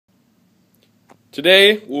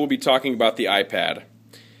Today we'll be talking about the iPad.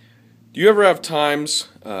 Do you ever have times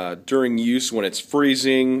during use when it's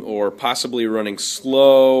freezing or possibly running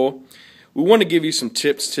slow? We want to give you some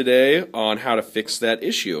tips today on how to fix that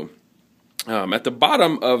issue. At the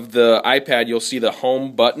bottom of the iPad you'll see the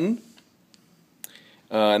home button.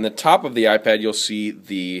 On the top of the iPad you'll see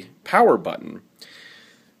the power button.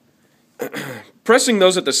 Pressing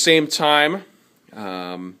those at the same time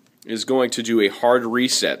is going to do a hard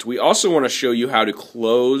reset. We also want to show you how to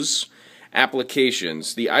close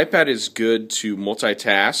applications. The iPad is good to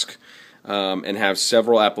multitask and have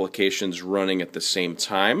several applications running at the same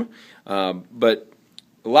time, but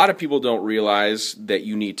a lot of people don't realize that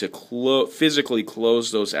you need to physically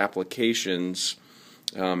close those applications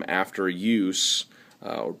after use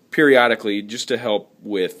periodically, just to help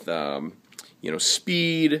with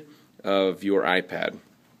speed of your iPad.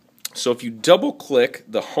 So if you double click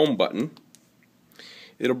the home button,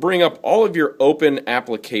 it'll bring up all of your open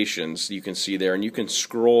applications you can see there, and you can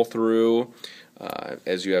scroll through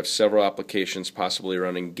as you have several applications possibly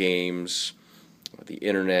running, games, the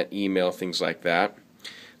internet, email, things like that.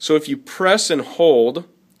 So if you press and hold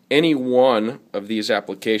any one of these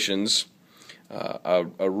applications, a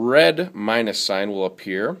red minus sign will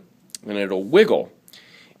appear and it'll wiggle.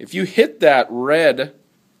 If you hit that red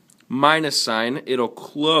minus sign, it'll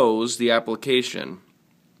close the application.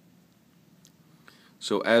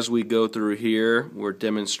 So as we go through here, we're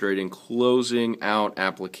demonstrating closing out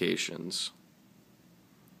applications.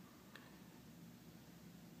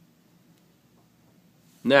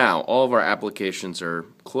 Now all of our applications are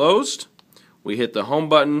closed. We hit the home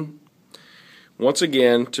button once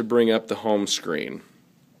again to bring up the home screen.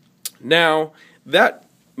 Now that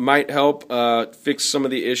might help fix some of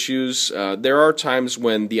the issues. There are times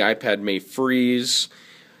when the iPad may freeze.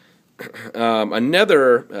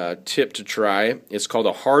 Another tip to try is called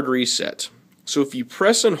a hard reset. So if you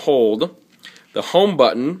press and hold the home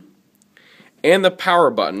button and the power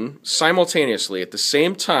button simultaneously at the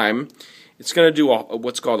same time, it's going to do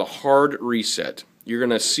what's called a hard reset. You're going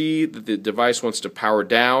to see that the device wants to power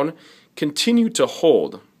down. Continue to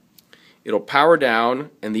hold. It'll power down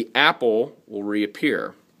and the apple will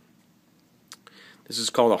reappear. This is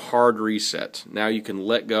called a hard reset. Now you can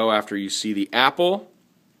let go after you see the apple,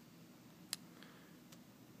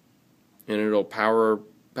 and it'll power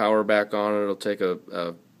back on. It'll take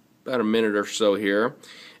about a minute or so here,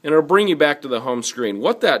 and it'll bring you back to the home screen.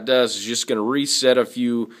 What that does is just going to reset a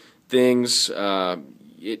few things.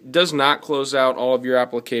 It does not close out all of your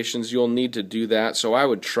applications. You'll need to do that, so I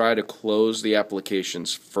would try to close the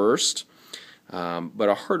applications first. But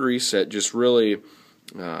a hard reset just really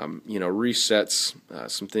resets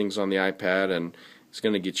some things on the iPad, and it's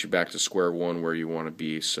going to get you back to square one where you want to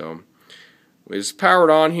be. So it's powered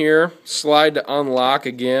on here. Slide to unlock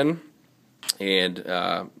again, and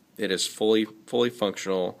it is fully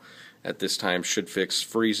functional at this time. Should fix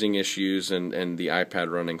freezing issues and the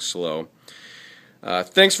iPad running slow.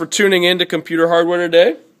 Thanks for tuning in to Computer Hardware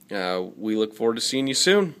today. We look forward to seeing you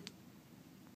soon.